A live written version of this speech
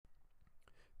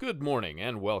Good morning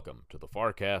and welcome to the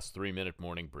FarrCast 3-Minute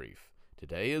Morning Brief.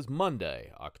 Today is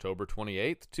Monday, October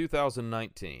 28th,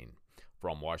 2019.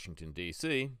 From Washington,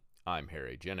 D.C., I'm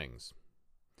Harry Jennings.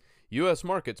 U.S.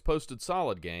 markets posted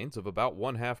solid gains of about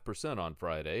 0.5% on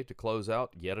Friday to close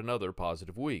out yet another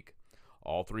positive week.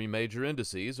 All three major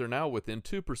indices are now within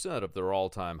 2% of their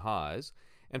all-time highs,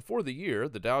 and for the year,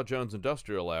 the Dow Jones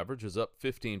Industrial Average is up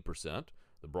 15%,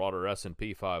 the broader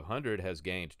S&P 500 has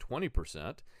gained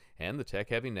 20%, and the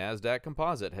tech-heavy NASDAQ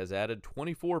Composite has added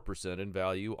 24% in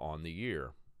value on the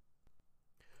year.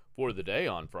 For the day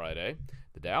on Friday,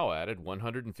 the Dow added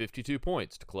 152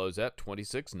 points to close at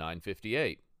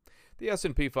 26,958. The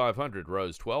S&P 500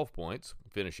 rose 12 points,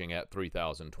 finishing at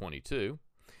 3,022,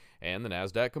 and the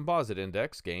NASDAQ Composite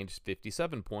Index gained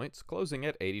 57 points, closing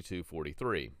at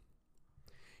 8243.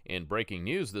 In breaking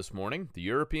news this morning, the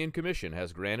European Commission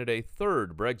has granted a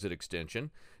third Brexit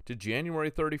extension to January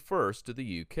 31st to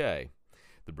the UK.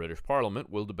 The British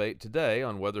Parliament will debate today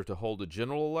on whether to hold a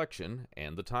general election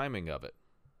and the timing of it.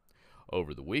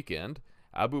 Over the weekend,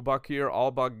 Abu Bakr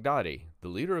al-Baghdadi, the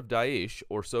leader of Daesh,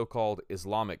 or so-called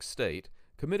Islamic State,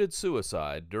 committed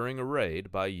suicide during a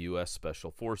raid by U.S.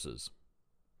 Special Forces.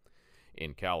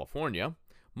 In California,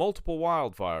 multiple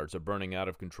wildfires are burning out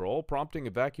of control, prompting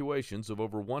evacuations of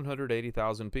over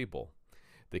 180,000 people.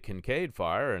 The Kincaid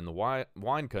Fire in the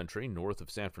wine country north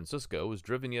of San Francisco was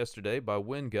driven yesterday by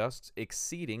wind gusts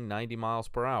exceeding 90 miles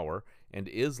per hour and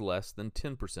is less than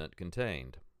 10%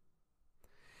 contained.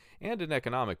 And in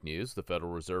economic news, the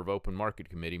Federal Reserve Open Market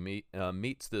Committee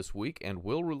meets this week and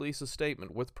will release a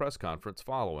statement with press conference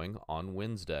following on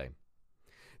Wednesday.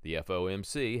 The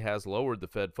FOMC has lowered the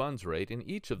Fed funds rate in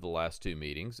each of the last two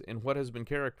meetings in what has been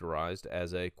characterized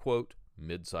as a, quote,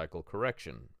 mid-cycle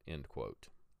correction, end quote.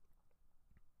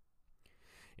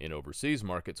 In overseas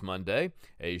markets Monday,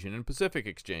 Asian and Pacific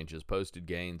exchanges posted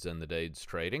gains in the day's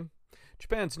trading.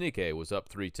 Japan's Nikkei was up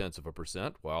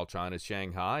 0.3%, while China's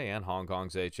Shanghai and Hong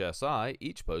Kong's HSI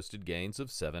each posted gains of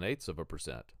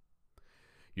 0.7%.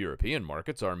 European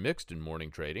markets are mixed in morning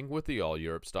trading, with the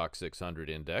All-Europe Stock 600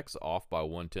 index off by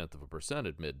 0.1%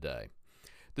 at midday.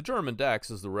 The German DAX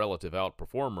is the relative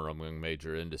outperformer among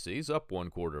major indices, up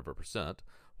 0.25%,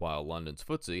 while London's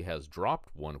FTSE has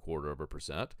dropped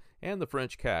 0.25%, and the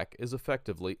French CAC is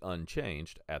effectively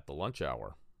unchanged at the lunch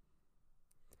hour.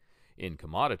 In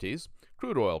commodities,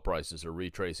 crude oil prices are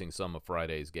retracing some of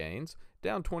Friday's gains,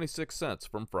 down 26 cents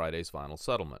from Friday's final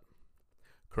settlement.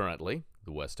 Currently,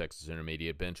 the West Texas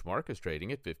Intermediate benchmark is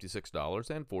trading at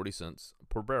 $56.40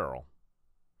 per barrel.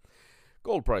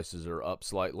 Gold prices are up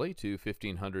slightly to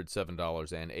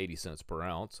 $1,507.80 per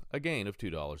ounce, a gain of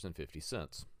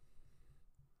 $2.50.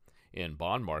 In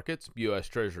bond markets, U.S.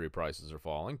 Treasury prices are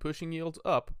falling, pushing yields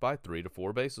up by 3 to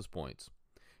 4 basis points.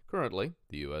 Currently,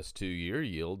 the U.S. 2-year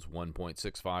yields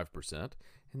 1.65%, and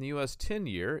the U.S.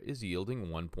 10-year is yielding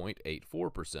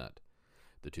 1.84%.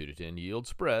 The 2 to 10 yield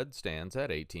spread stands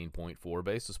at 18.4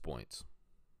 basis points.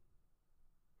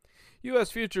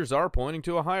 U.S. futures are pointing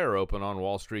to a higher open on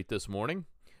Wall Street this morning.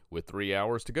 With 3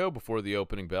 hours to go before the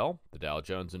opening bell, the Dow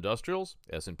Jones Industrials,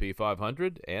 S&P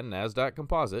 500, and NASDAQ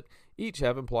Composite each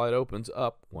have implied opens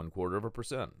up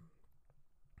 0.25%.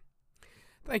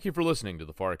 Thank you for listening to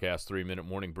the FarrCast 3-Minute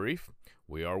Morning Brief.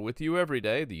 We are with you every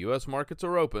day. The U.S. markets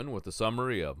are open with a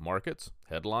summary of markets,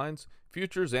 headlines,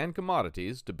 futures, and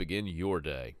commodities to begin your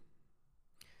day.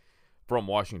 From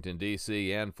Washington,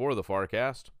 D.C. and for the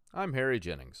FarrCast, I'm Harry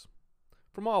Jennings.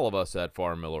 From all of us at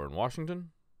Farr Miller in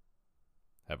Washington,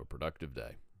 have a productive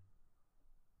day.